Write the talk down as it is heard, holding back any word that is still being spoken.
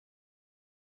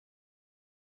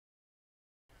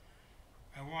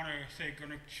I want to say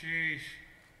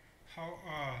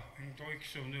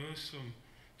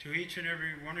to each and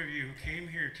every one of you who came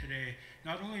here today,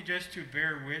 not only just to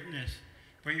bear witness,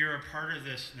 but you're a part of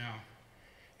this now.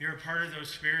 You're a part of those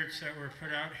spirits that were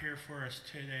put out here for us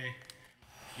today.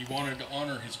 He wanted to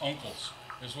honor his uncles,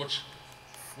 is what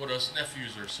us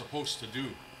nephews are supposed to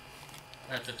do.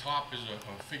 At the top is a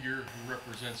figure who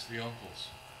represents the uncles,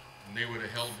 and they would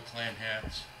have held the clan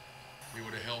hats, they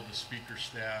would have held the speaker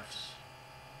staffs,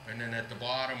 and then at the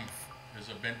bottom is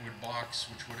a bentwood box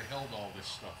which would have held all this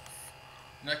stuff.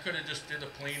 And I could have just did a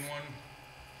plain one,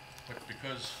 but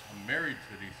because I'm married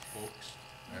to these folks,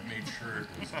 I made sure it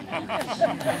was glorious.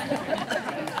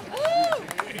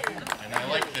 And I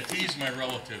like to tease my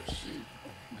relatives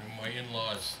and my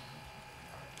in-laws.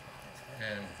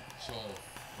 And so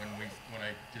when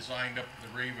I designed up the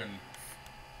raven,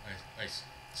 I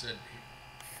said,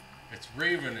 it's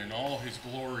Raven in all his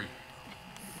glory.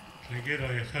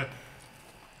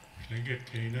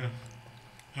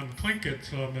 I'm Tlingit,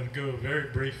 so I'm going to give a very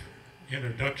brief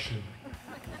introduction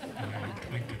to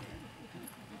Tlingit.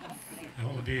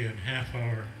 I'll be in half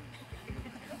hour.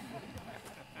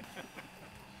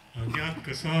 Anyat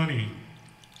Kusani,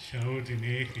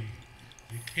 Sukteeneidi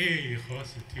Dedication,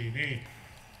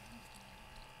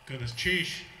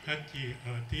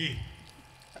 Sukteeneidí.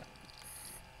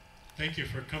 Thank you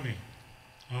for coming,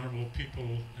 honorable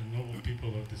people and noble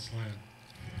people of this land.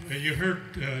 You heard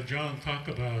John talk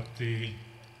about the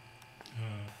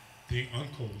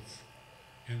uncles.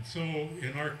 And so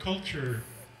in our culture,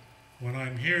 when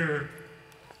I'm here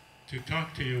to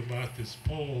talk to you about this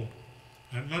pole,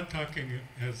 I'm not talking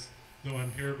as though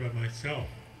I'm here by myself.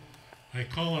 I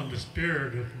call on the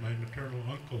spirit of my maternal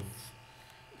uncles,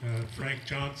 Frank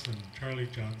Johnson, Charlie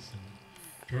Johnson,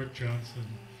 George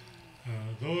Johnson.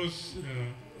 Those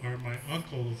are my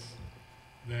uncles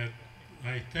that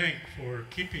I thank for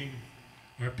keeping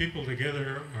our people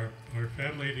together, our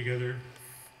family together,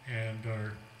 and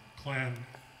our clan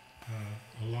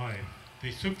alive.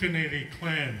 The Sukteeneidi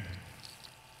clan,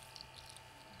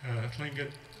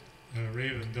 Tlingit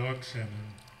Raven Dog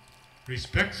Salmon,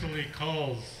 respectfully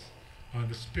calls on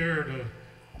the spirit of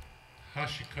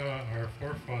Hashika, our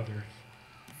forefathers,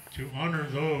 to honor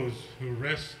those who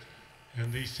rest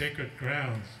in these sacred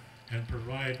grounds and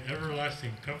provide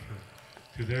everlasting comfort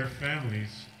to their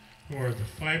families, who are the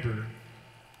fiber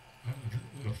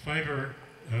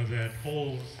that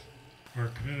holds our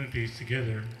communities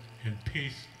together in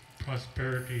peace,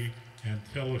 prosperity, and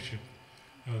fellowship.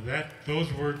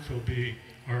 Those words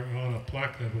are on a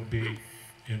plaque that will be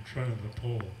in front of the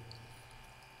pole,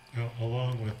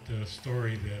 along with the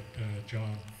story that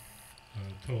John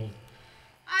told.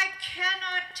 I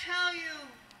cannot tell you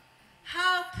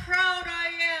how proud I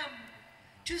am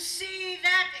to see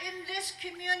that in this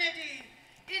community,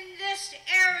 in this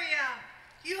area,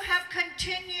 you have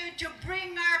continued to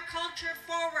bring our culture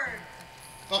forward.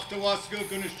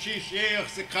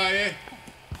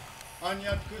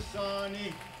 Anyat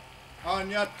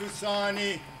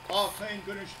Kusani, Alkain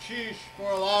Gunush Chish,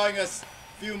 for allowing us a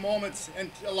few moments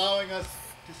and allowing us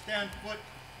to stand foot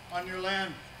on your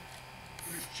land.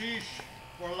 Gunush Chish,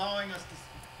 for allowing us to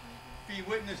be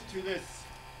witness to this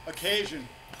occasion.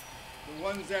 The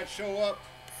ones that show up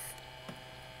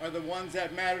are the ones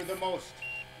that matter the most.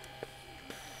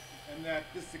 And that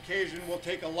this occasion will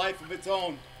take a life of its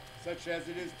own, such as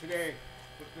it is today,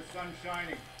 with the sun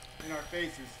shining in our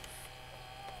faces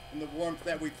and the warmth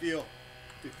that we feel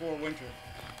before winter.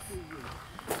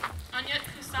 Anyat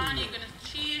Kusani,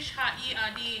 Gunaschish Ha'i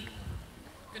Adi,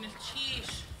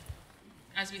 Gunaschish,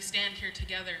 as we stand here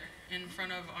together in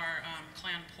front of our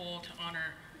clan pole to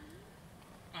honor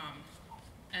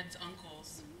Ed's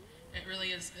uncles. It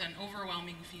really is an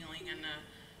overwhelming feeling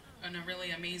and a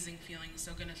really amazing feeling.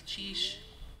 So Gunaschish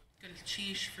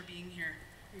for being here.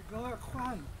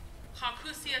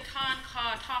 Kakusiatan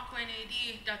ka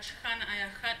Sukteeneidí Dedication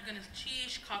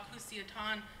Gunaschish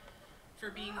Kakusiatan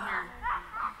for being here.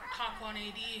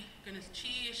 Sukteeneidí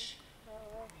Gunaschish.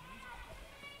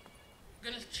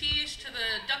 Gunaschish to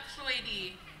the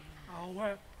Duxloidi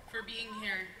for being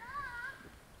here.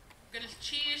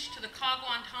 Gunaschish to the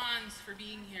Kagwantans for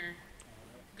being here.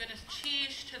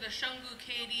 Gunaschish to the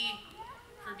Shungukeidi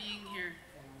for being here.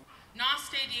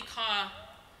 Nastedi ka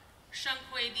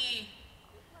Shunkweidi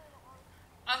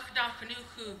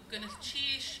Akhdaknuku,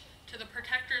 Gunaschish to the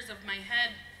protectors of my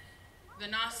head, the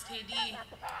Nastedi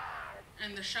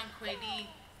and the Shunkweidi.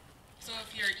 So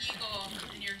if you're Eagle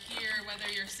and you're here, whether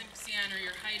you're Simpsian or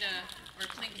you're Haida or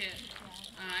Tlingit,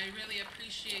 I really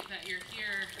appreciate that you're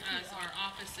here as our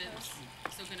offices.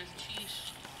 So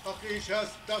Gunaschish.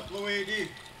 Akishas Duxloidi,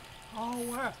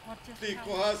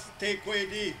 Tikuhas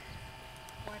Tequedi,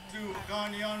 Tu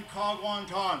Ganyan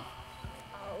Kagwantan,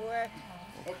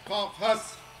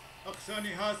 Okhas,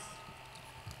 Aksanihas,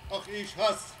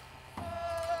 Akhishas.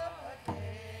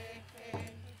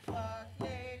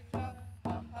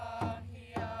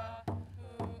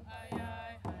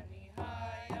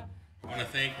 I want to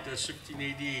thank the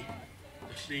Sukteeneidi,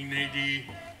 the Tlingit,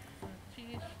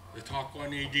 the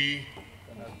Takwaneidi,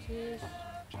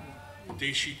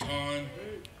 Deshitan,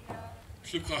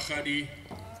 Plukachadi,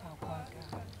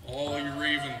 all your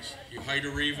ravens, you Haida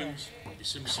ravens, you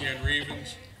Simsian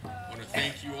ravens. I want to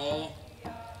thank you all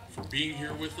for being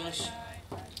here with us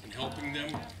and helping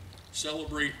them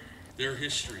celebrate their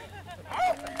history.